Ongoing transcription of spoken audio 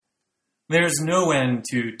There's no end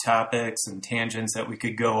to topics and tangents that we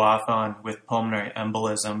could go off on with pulmonary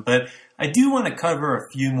embolism, but I do want to cover a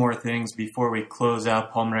few more things before we close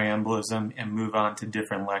out pulmonary embolism and move on to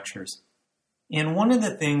different lectures. And one of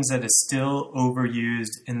the things that is still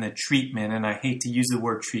overused in the treatment, and I hate to use the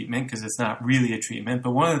word treatment because it's not really a treatment,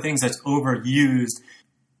 but one of the things that's overused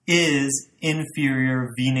is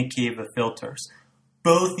inferior vena cava filters.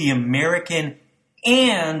 Both the American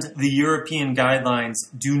and the European guidelines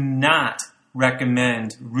do not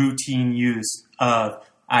recommend routine use of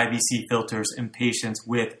IVC filters in patients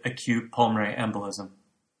with acute pulmonary embolism.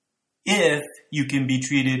 If you can be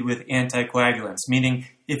treated with anticoagulants, meaning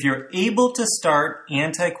if you're able to start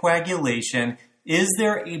anticoagulation, is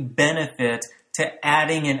there a benefit to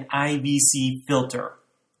adding an IVC filter?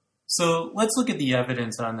 So let's look at the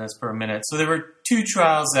evidence on this for a minute. So there were two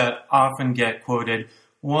trials that often get quoted.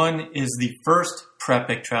 One is the first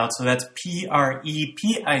PREPIC trial, so that's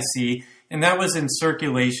PREPIC, and that was in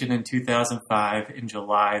circulation in 2005 in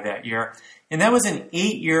July that year. And that was an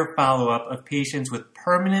 8-year follow-up of patients with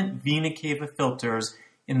permanent vena cava filters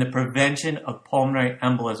in the prevention of pulmonary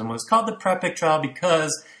embolism. It was called the PREPIC trial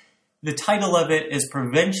because the title of it is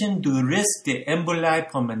Prevention du risque de emboli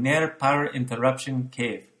pulmonaire par interruption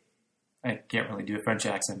cave. I can't really do a French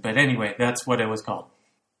accent, but anyway, that's what it was called.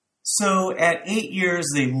 So at 8 years,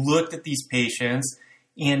 they looked at these patients,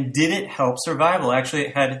 and did it help survival? Actually,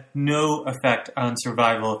 it had no effect on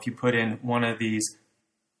survival if you put in one of these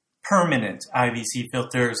permanent IVC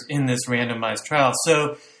filters in this randomized trial.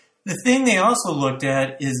 So the thing they also looked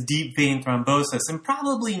at is deep vein thrombosis, and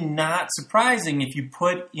probably not surprising if you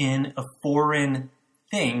put in a foreign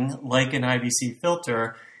thing like an IVC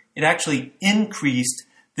filter, it actually increased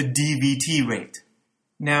the DVT rate.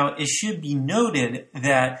 Now, it should be noted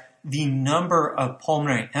that the number of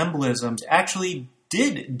pulmonary embolisms actually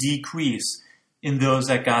did decrease in those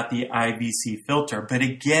that got the IVC filter. But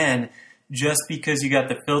again, just because you got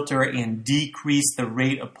the filter and decreased the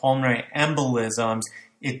rate of pulmonary embolisms,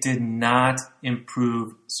 it did not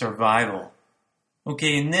improve survival.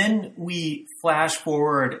 Okay, and then we flash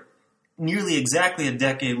forward nearly exactly a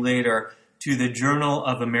decade later to the Journal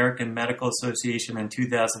of American Medical Association in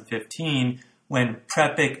 2015 when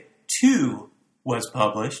PREPIC 2 was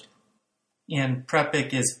published. And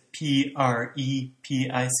PREPIC is P-R-E-P-I-C,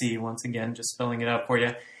 once again, just spelling it out for you.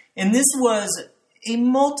 And this was a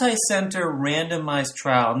multi-center randomized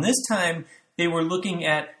trial. And this time, they were looking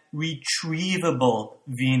at retrievable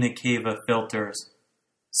vena cava filters.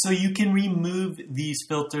 So you can remove these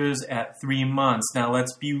filters at 3 months. Now,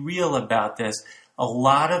 let's be real about this. A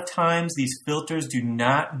lot of times, these filters do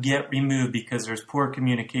not get removed because there's poor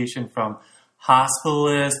communication from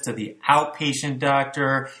hospitalist to the outpatient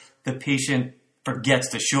doctor. The patient forgets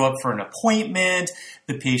to show up for an appointment.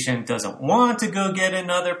 The patient doesn't want to go get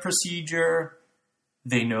another procedure.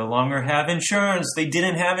 They no longer have insurance. They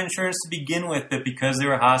didn't have insurance to begin with, but because they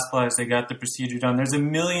were hospitalized, they got the procedure done. There's a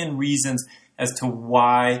million reasons as to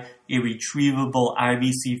why a retrievable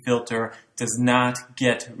IVC filter does not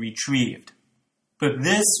get retrieved. But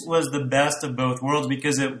this was the best of both worlds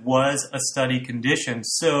because it was a study condition.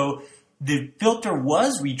 So the filter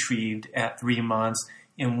was retrieved at 3 months.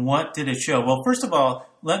 And what did it show? Well, first of all,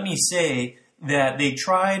 let me say that they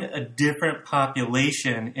tried a different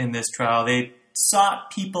population in this trial. They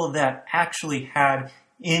sought people that actually had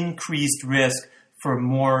increased risk for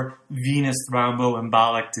more venous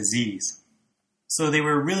thromboembolic disease. So they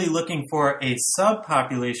were really looking for a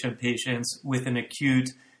subpopulation of patients with an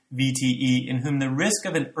acute VTE in whom the risk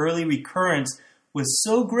of an early recurrence was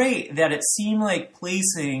so great that it seemed like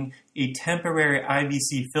placing a temporary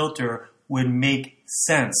IVC filter would make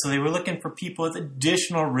sense. So they were looking for people with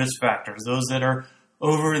additional risk factors, those that are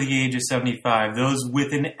over the age of 75, those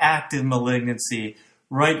with an active malignancy,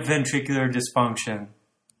 right ventricular dysfunction.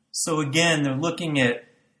 So again, they're looking at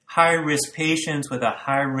high-risk patients with a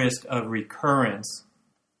high risk of recurrence.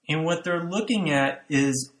 And what they're looking at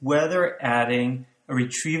is whether adding a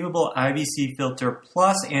retrievable IVC filter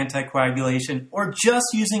plus anticoagulation, or just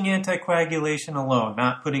using anticoagulation alone,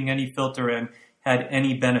 not putting any filter in, had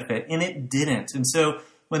any benefit. And it didn't. And so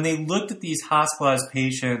when they looked at these hospitalized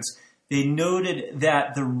patients, they noted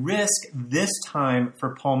that the risk this time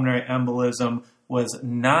for pulmonary embolism was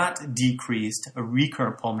not decreased. A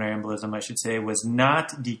recurrent pulmonary embolism, I should say, was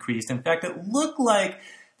not decreased. In fact, it looked like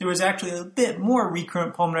there was actually a bit more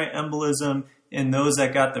recurrent pulmonary embolism in those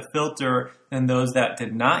that got the filter than those that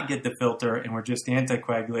did not get the filter and were just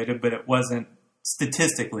anticoagulated, but it wasn't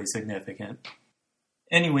statistically significant.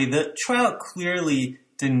 Anyway, the trial clearly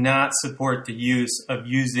did not support the use of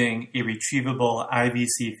using a retrievable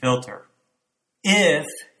IVC filter. if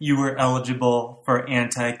you were eligible for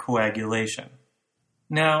anticoagulation.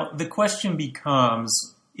 Now, the question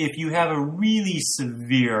becomes, if you have a really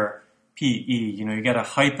severe PE, you got a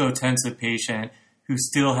hypotensive patient who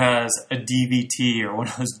still has a DVT or one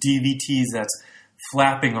of those DVTs that's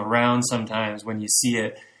flapping around sometimes when you see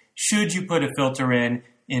it, should you put a filter in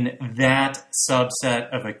that subset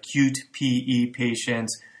of acute PE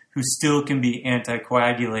patients who still can be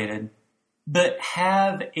anticoagulated, but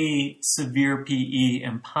have a severe PE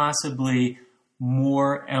and possibly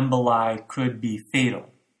more emboli could be fatal?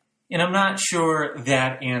 And I'm not sure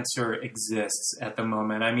that answer exists at the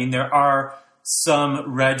moment. I mean, there are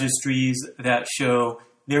some registries that show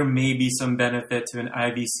there may be some benefit to an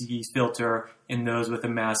IVC filter in those with a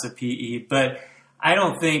massive PE, but I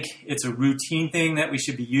don't think it's a routine thing that we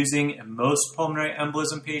should be using in most pulmonary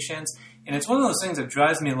embolism patients. And it's one of those things that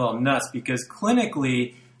drives me a little nuts because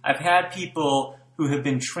clinically, I've had people who have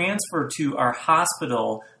been transferred to our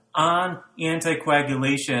hospital on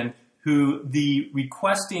anticoagulation who the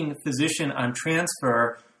requesting physician on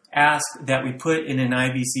transfer asked that we put in an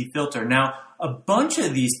IVC filter. Now, a bunch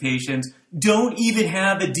of these patients don't even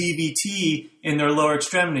have a DVT in their lower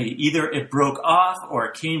extremity. Either it broke off or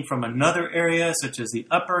it came from another area, such as the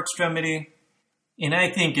upper extremity. And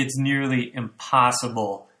I think it's nearly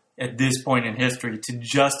impossible at this point in history to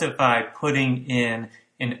justify putting in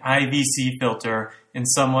an IVC filter in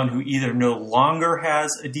someone who either no longer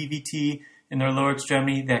has a DVT in their lower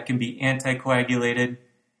extremity that can be anticoagulated,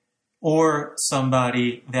 or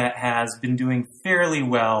somebody that has been doing fairly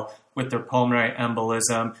well with their pulmonary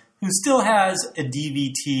embolism who still has a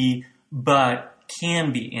DVT but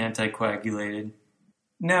can be anticoagulated.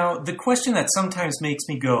 Now, the question that sometimes makes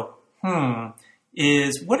me go,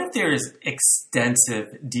 is what if there is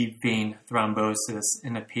extensive deep vein thrombosis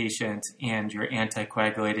in a patient and you're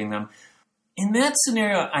anticoagulating them? In that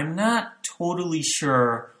scenario, I'm not totally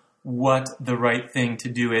sure what the right thing to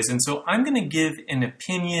do is. And so I'm going to give an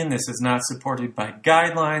opinion. This is not supported by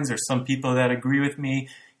guidelines. There's some people that agree with me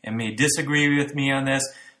and may disagree with me on this.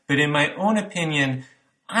 But in my own opinion,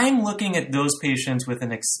 I'm looking at those patients with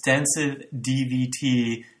an extensive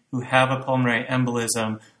DVT who have a pulmonary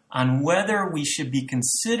embolism on whether we should be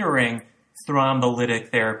considering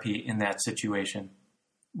thrombolytic therapy in that situation.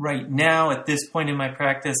 Right now, at this point in my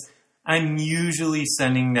practice, I'm usually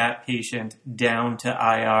sending that patient down to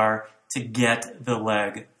IR to get the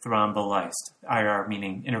leg thrombolyzed. IR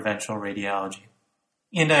meaning interventional radiology.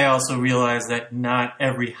 And I also realize that not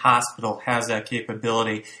every hospital has that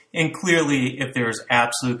capability. And clearly, if there's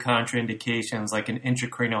absolute contraindications like an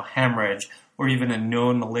intracranial hemorrhage or even a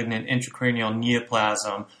known malignant intracranial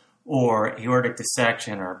neoplasm or aortic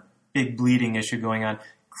dissection or big bleeding issue going on,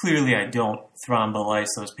 clearly I don't thrombolyze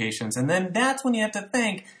those patients. And then that's when you have to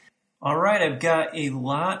think, all right, I've got a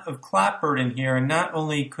lot of clot burden here, and not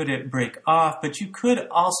only could it break off, but you could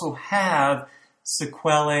also have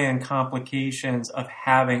sequelae and complications of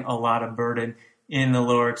having a lot of burden in the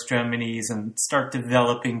lower extremities and start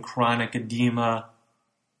developing chronic edema,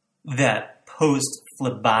 that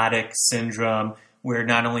post-phlebitic syndrome where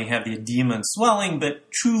not only have the edema and swelling, but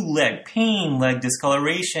true leg pain, leg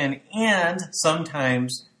discoloration, and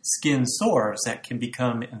sometimes skin sores that can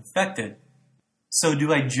become infected. So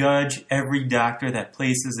do I judge every doctor that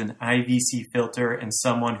places an IVC filter in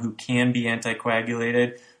someone who can be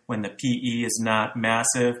anticoagulated when the PE is not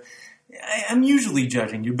massive? I'm usually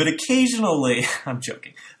judging you, but occasionally, I'm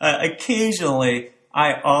joking, occasionally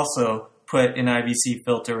I also put an IVC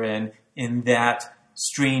filter in that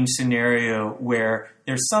strange scenario where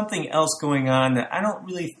there's something else going on that I don't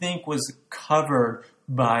really think was covered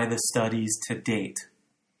by the studies to date.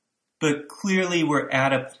 But clearly we're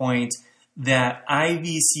at a point that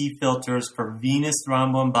IVC filters for venous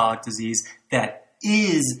thromboembolic disease that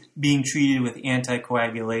is being treated with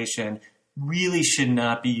anticoagulation really should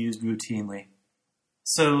not be used routinely.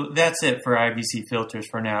 So that's it for IVC filters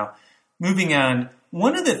for now. Moving on,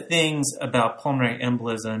 one of the things about pulmonary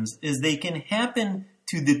embolisms is they can happen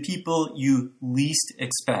to the people you least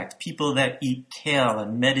expect, people that eat kale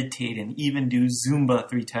and meditate and even do Zumba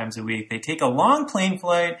 3 times a week. They take a long plane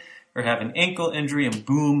flight or have an ankle injury and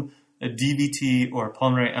boom, a DVT or a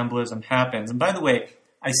pulmonary embolism happens. And by the way,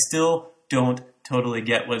 I still don't totally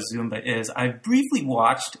get what Zumba is. I've briefly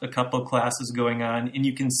watched a couple classes going on, and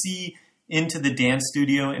you can see into the dance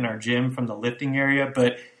studio in our gym from the lifting area,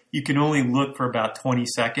 but you can only look for about 20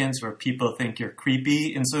 seconds where people think you're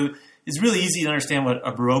creepy. And so it's really easy to understand what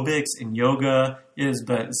aerobics and yoga is,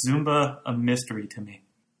 but Zumba, a mystery to me.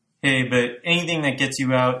 Hey, but anything that gets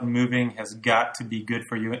you out and moving has got to be good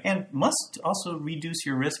for you and must also reduce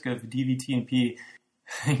your risk of DVT and PE.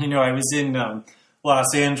 I was in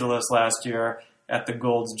Los Angeles last year, at the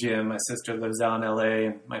Gold's Gym. My sister lives out in LA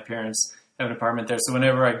and my parents have an apartment there. So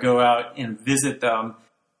whenever I go out and visit them,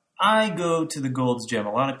 I go to the Gold's Gym.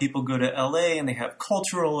 A lot of people go to LA and they have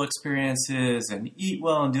cultural experiences and eat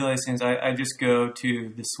well and do all these things. I just go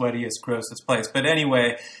to the sweatiest, grossest place. But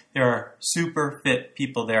anyway, there are super fit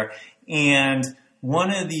people there. And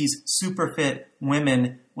one of these super fit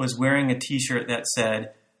women was wearing a t-shirt that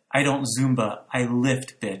said, "I don't Zumba, I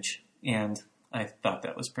lift, bitch." And I thought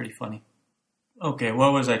that was pretty funny. Okay,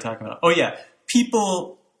 what was I talking about? Oh yeah,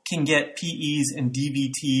 people can get PEs and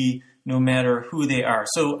DVT no matter who they are.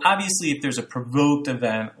 So obviously if there's a provoked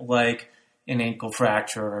event like an ankle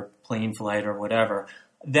fracture or plane flight or whatever,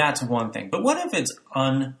 that's one thing. But what if it's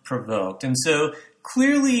unprovoked? And so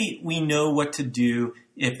clearly we know what to do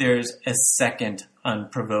if there's a second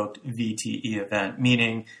unprovoked VTE event,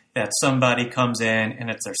 meaning that somebody comes in and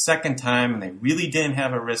it's their second time and they really didn't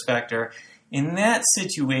have a risk factor. In that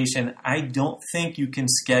situation, I don't think you can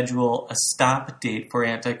schedule a stop date for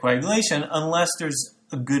anticoagulation unless there's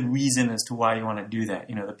a good reason as to why you want to do that.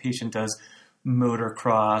 You know, the patient does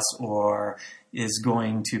motocross or is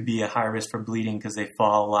going to be a high risk for bleeding because they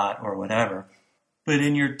fall a lot or whatever. But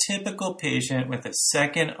in your typical patient with a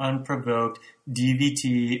second unprovoked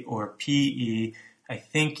DVT or PE, I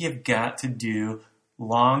think you've got to do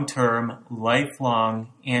long-term,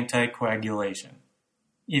 lifelong anticoagulation.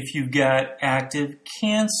 If you've got active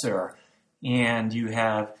cancer and you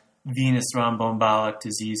have venous thromboembolic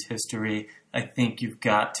disease history, I think you've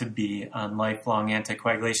got to be on lifelong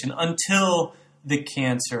anticoagulation until the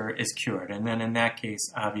cancer is cured. And then in that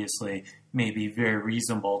case, obviously, it may be very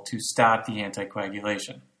reasonable to stop the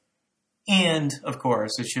anticoagulation. And, of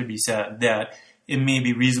course, it should be said that it may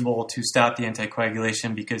be reasonable to stop the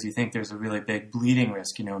anticoagulation because you think there's a really big bleeding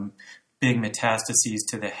risk, you know, big metastases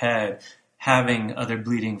to the head, having other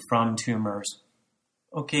bleeding from tumors.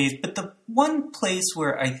 Okay, but the one place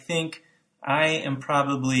where I think I am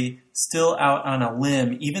probably still out on a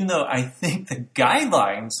limb, even though I think the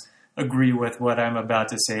guidelines agree with what I'm about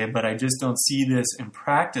to say, but I just don't see this in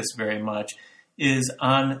practice very much, is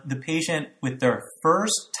on the patient with their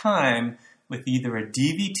first time with either a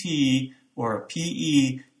DVT or a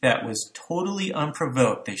PE that was totally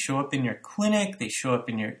unprovoked. They show up in your clinic, they show up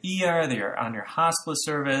in your ER, they are on your hospice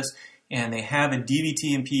service, and they have a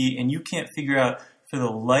DVT and PE, and you can't figure out for the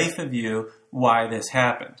life of you why this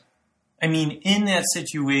happened. I mean, in that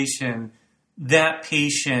situation, that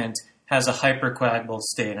patient has a hypercoagulable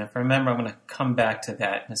state. And if I remember, I'm going to come back to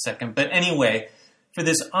that in a second. But anyway, for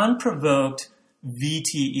this unprovoked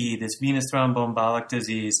VTE, this venous thromboembolic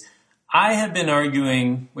disease, I have been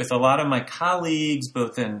arguing with a lot of my colleagues,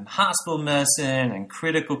 both in hospital medicine and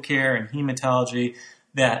critical care and hematology,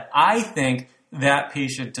 that I think that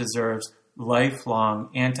patient deserves lifelong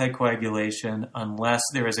anticoagulation unless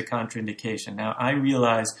there is a contraindication. Now, I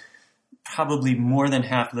realize probably more than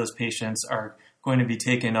half of those patients are going to be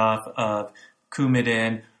taken off of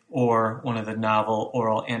Coumadin or one of the novel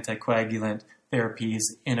oral anticoagulant therapies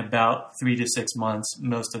in about 3 to 6 months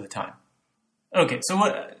most of the time. Okay, so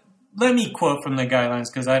let me quote from the guidelines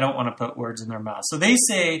because I don't want to put words in their mouth. So they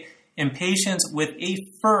say in patients with a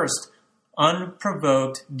first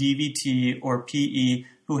unprovoked DVT or PE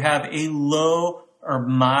who have a low or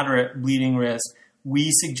moderate bleeding risk, we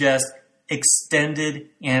suggest extended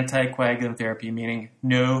anticoagulant therapy, meaning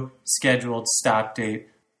no scheduled stop date,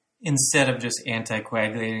 instead of just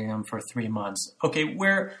anticoagulating them for 3 months. Okay,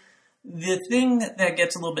 where the thing that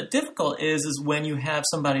gets a little bit difficult is when you have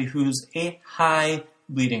somebody who's a high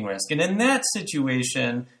bleeding risk. And in that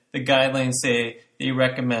situation, the guidelines say they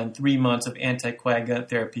recommend 3 months of anticoagulant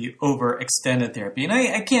therapy over extended therapy. And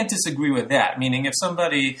I can't disagree with that, meaning if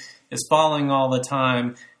somebody is falling all the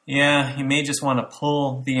time, yeah, you may just want to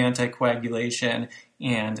pull the anticoagulation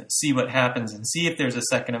and see what happens and see if there's a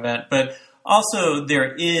second event. But also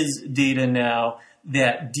there is data now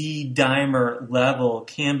that D-dimer level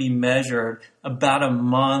can be measured about a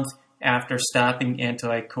month after stopping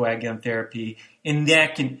anticoagulant therapy, and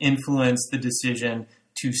that can influence the decision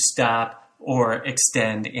to stop or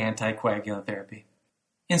extend anticoagulant therapy.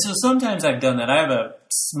 And so sometimes I've done that. I have a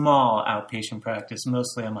small outpatient practice,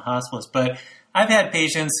 mostly I'm a hospitalist, but I've had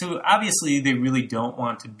patients who obviously they really don't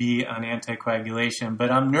want to be on anticoagulation, but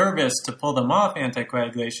I'm nervous to pull them off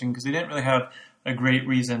anticoagulation because they didn't really have a great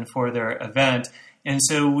reason for their event. And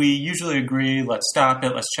so we usually agree, let's stop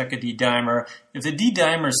it, let's check a D-dimer. If the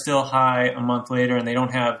D-dimer is still high a month later and they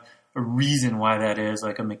don't have a reason why that is,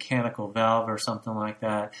 like a mechanical valve or something like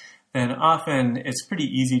that, then often it's pretty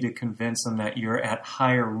easy to convince them that you're at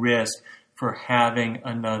higher risk for having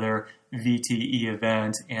another VTE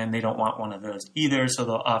event, and they don't want one of those either, so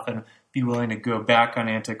they'll often be willing to go back on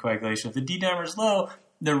anticoagulation. If the D-dimer is low,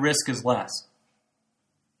 the risk is less.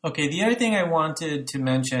 Okay, the other thing I wanted to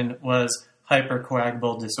mention was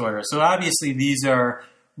hypercoagulable disorder. So obviously these are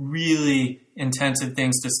really intensive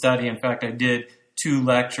things to study. In fact, I did 2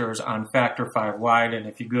 lectures on factor V Leiden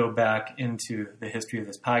if you go back into the history of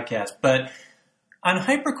this podcast. But on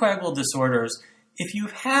hypercoagulable disorders, if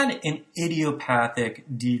you've had an idiopathic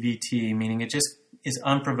DVT, meaning it just is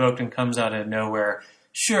unprovoked and comes out of nowhere,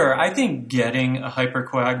 sure, I think getting a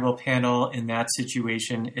hypercoagulable panel in that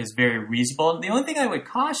situation is very reasonable. The only thing I would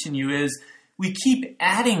caution you is we keep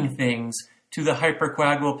adding things to the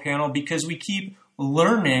hypercoagulable panel because we keep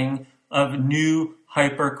learning of new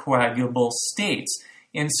hypercoagulable states.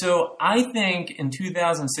 And so I think in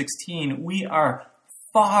 2016, we are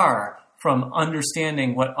far from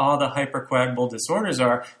understanding what all the hypercoagulable disorders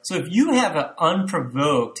are. So if you have an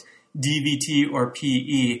unprovoked DVT or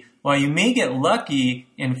PE, while you may get lucky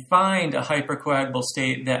and find a hypercoagulable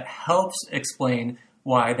state that helps explain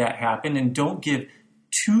why that happened, and don't give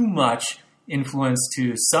too much influence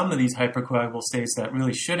to some of these hypercoagulable states that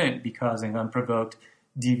really shouldn't be causing unprovoked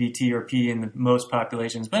DVT or PE in the most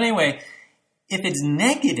populations. But anyway, if it's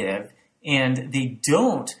negative and they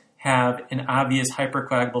don't have an obvious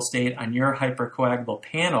hypercoagulable state on your hypercoagulable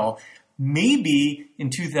panel, maybe in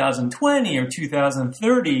 2020 or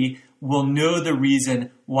 2030, we'll know the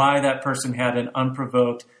reason why that person had an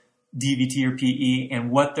unprovoked DVT or PE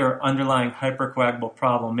and what their underlying hypercoagulable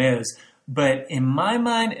problem is. But in my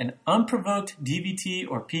mind, an unprovoked DVT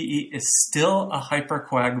or PE is still a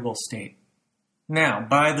hypercoagulable state. Now,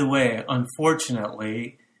 by the way,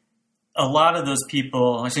 unfortunately, a lot of those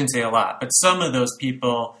people, I shouldn't say a lot, but some of those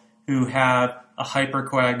people who have a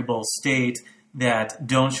hypercoagulable state that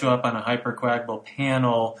don't show up on a hypercoagulable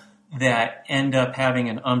panel that end up having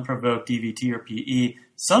an unprovoked DVT or PE,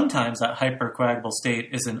 sometimes that hypercoagulable state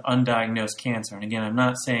is an undiagnosed cancer. And again, I'm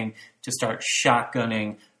not saying to start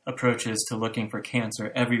shotgunning approaches to looking for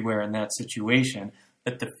cancer everywhere in that situation.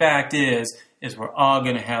 But the fact is we're all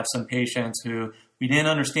going to have some patients who we didn't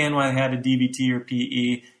understand why they had a DVT or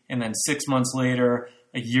PE, and then 6 months later,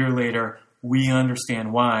 a year later, we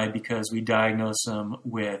understand why because we diagnose them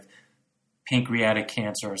with pancreatic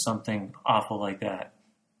cancer or something awful like that.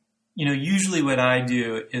 You know, usually what I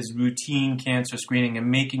do is routine cancer screening and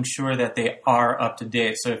making sure that they are up to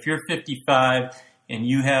date. So if you're 55 and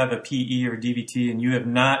you have a PE or DVT and you have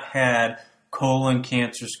not had colon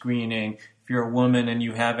cancer screening, if you're a woman and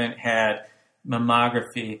you haven't had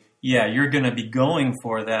mammography, yeah, you're going to be going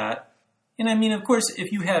for that. And I mean, of course,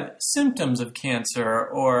 if you have symptoms of cancer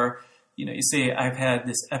or, you know, you say, I've had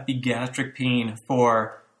this epigastric pain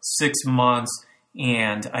for 6 months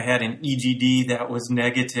and I had an EGD that was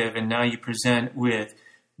negative and now you present with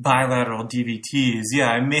bilateral DVTs, yeah,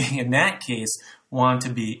 I may in that case want to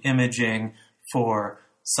be imaging for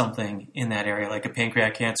something in that area like a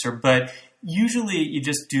pancreatic cancer. But usually you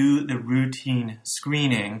just do the routine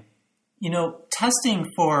screening. You know,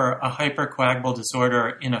 testing for a hypercoagulable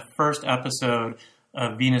disorder in a first episode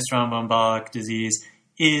of venous thromboembolic disease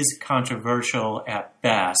is controversial at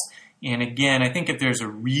best. And again, I think if there's a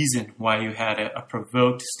reason why you had a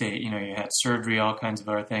provoked state, you know, you had surgery, all kinds of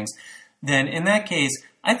other things, then in that case,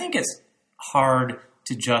 I think it's hard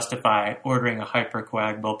to justify ordering a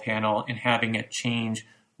hypercoagulable panel and having it change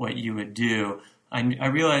what you would do. I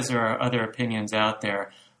realize there are other opinions out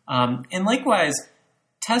there. And likewise,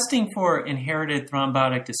 testing for inherited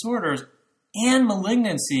thrombotic disorders and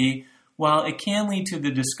malignancy, while it can lead to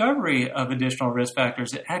the discovery of additional risk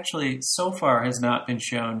factors, it actually so far has not been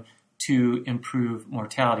shown to improve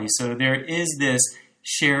mortality. So there is this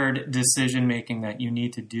shared decision-making that you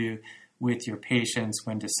need to do with your patients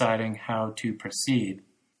when deciding how to proceed.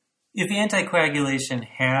 If anticoagulation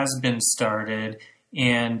has been started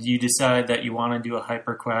and you decide that you want to do a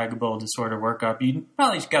hypercoagulable disorder workup, you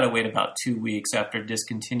probably got to wait about 2 weeks after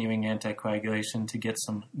discontinuing anticoagulation to get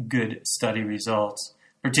some good study results,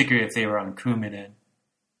 particularly if they were on Coumadin.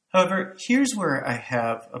 However, here's where I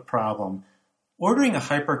have a problem. Ordering a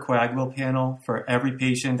hypercoagulable panel for every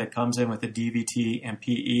patient that comes in with a DVT and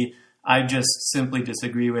PE, I just simply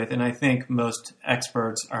disagree with, and I think most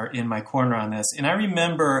experts are in my corner on this. And I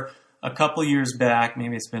remember a couple years back,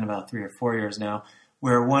 maybe it's been about 3 or 4 years now,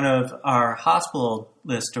 where one of our hospital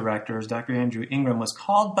list directors, Dr. Andrew Ingram, was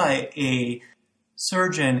called by a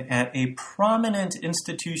surgeon at a prominent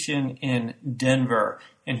institution in Denver.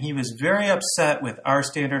 And he was very upset with our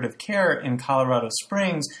standard of care in Colorado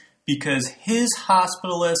Springs because his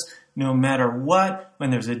hospitalists, no matter what, when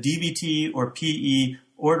there's a DVT or PE,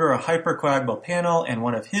 order a hypercoagulable panel. And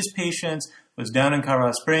one of his patients was down in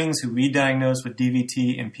Colorado Springs who we diagnosed with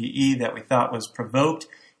DVT and PE that we thought was provoked.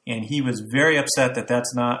 And he was very upset that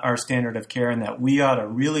that's not our standard of care and that we ought to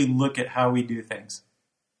really look at how we do things.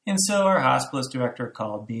 And so our hospitalist director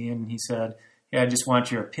called me and he said, "Hey, I just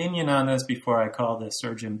want your opinion on this before I call the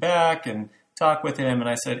surgeon back and talk with him." And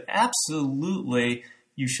I said, absolutely,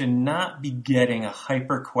 you should not be getting a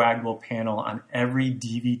hypercoagulable panel on every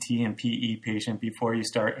DVT and PE patient before you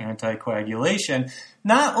start anticoagulation.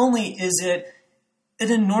 Not only is it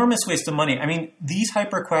an enormous waste of money, I mean, these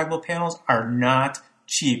hypercoagulable panels are not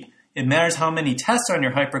cheap. It matters how many tests are on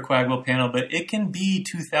your hypercoagulable panel, but it can be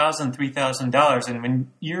 $2,000, $3,000. And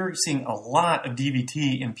when you're seeing a lot of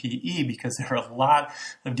DVT and PE, because there are a lot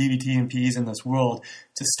of DVT and PEs in this world,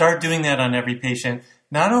 to start doing that on every patient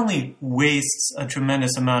not only wastes a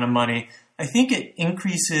tremendous amount of money, I think it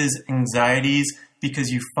increases anxieties because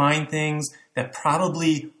you find things that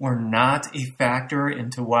probably were not a factor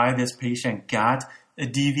into why this patient got a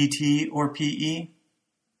DVT or PE.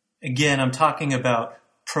 Again, I'm talking about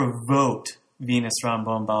provoked venous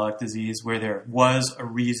thromboembolic disease where there was a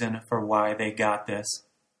reason for why they got this.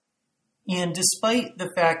 And despite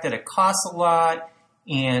the fact that it costs a lot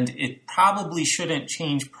and it probably shouldn't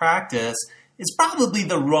change practice, it's probably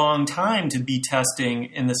the wrong time to be testing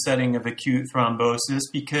in the setting of acute thrombosis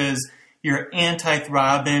because your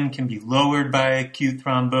antithrombin can be lowered by acute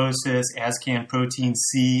thrombosis, as can protein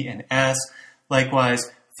C and S.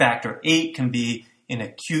 Likewise, factor VIII can be an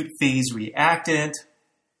acute phase reactant.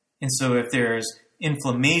 And so if there's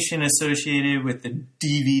inflammation associated with the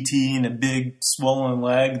DVT and a big swollen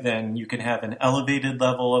leg, then you can have an elevated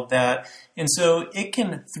level of that. And so it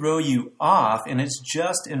can throw you off, and it's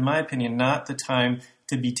just, in my opinion, not the time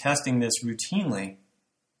to be testing this routinely.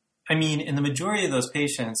 I mean, in the majority of those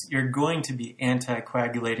patients, you're going to be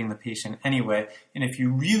anticoagulating the patient anyway. And if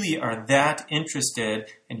you really are that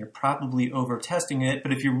interested, and you're probably over-testing it,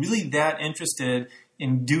 but if you're really that interested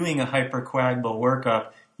in doing a hypercoagulable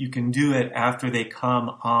workup, you can do it after they come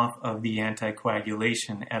off of the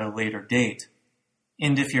anticoagulation at a later date.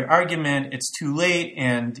 And if your argument it's too late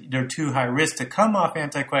and they're too high risk to come off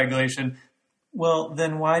anticoagulation, well,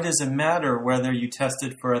 then why does it matter whether you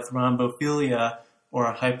tested for a thrombophilia or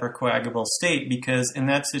a hypercoagulable state? Because in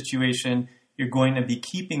that situation, you're going to be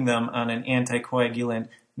keeping them on an anticoagulant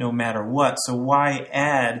no matter what. So why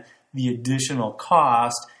add the additional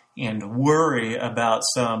cost and worry about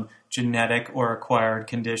some genetic or acquired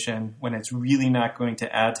condition when it's really not going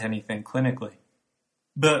to add to anything clinically?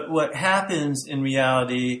 But what happens in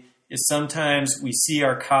reality is sometimes we see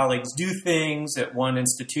our colleagues do things at one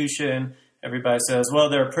institution. Everybody says, well,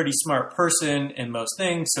 they're a pretty smart person in most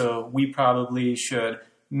things, so we probably should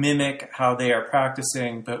mimic how they are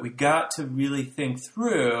practicing. But we got to really think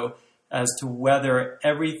through as to whether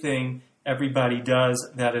everything everybody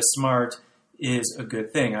does that is smart is a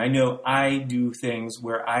good thing. I know I do things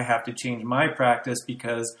where I have to change my practice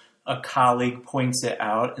because a colleague points it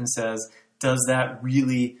out and says, does that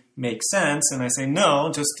really make sense? And I say,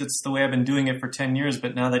 no, just it's the way I've been doing it for 10 years,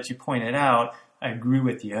 but now that you point it out, I agree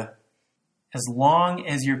with you. As long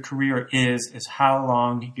as your career is how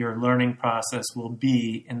long your learning process will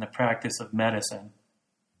be in the practice of medicine.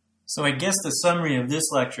 So I guess the summary of this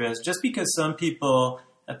lecture is just because some people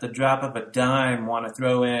at the drop of a dime want to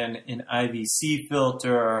throw in an IVC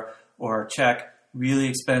filter or check really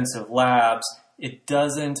expensive labs, it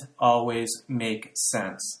doesn't always make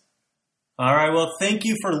sense. All right, well, thank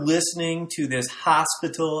you for listening to this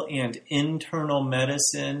hospital and internal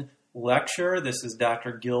medicine lecture. This is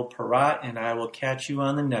Dr. Gil Perrott, and I will catch you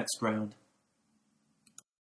on the next round.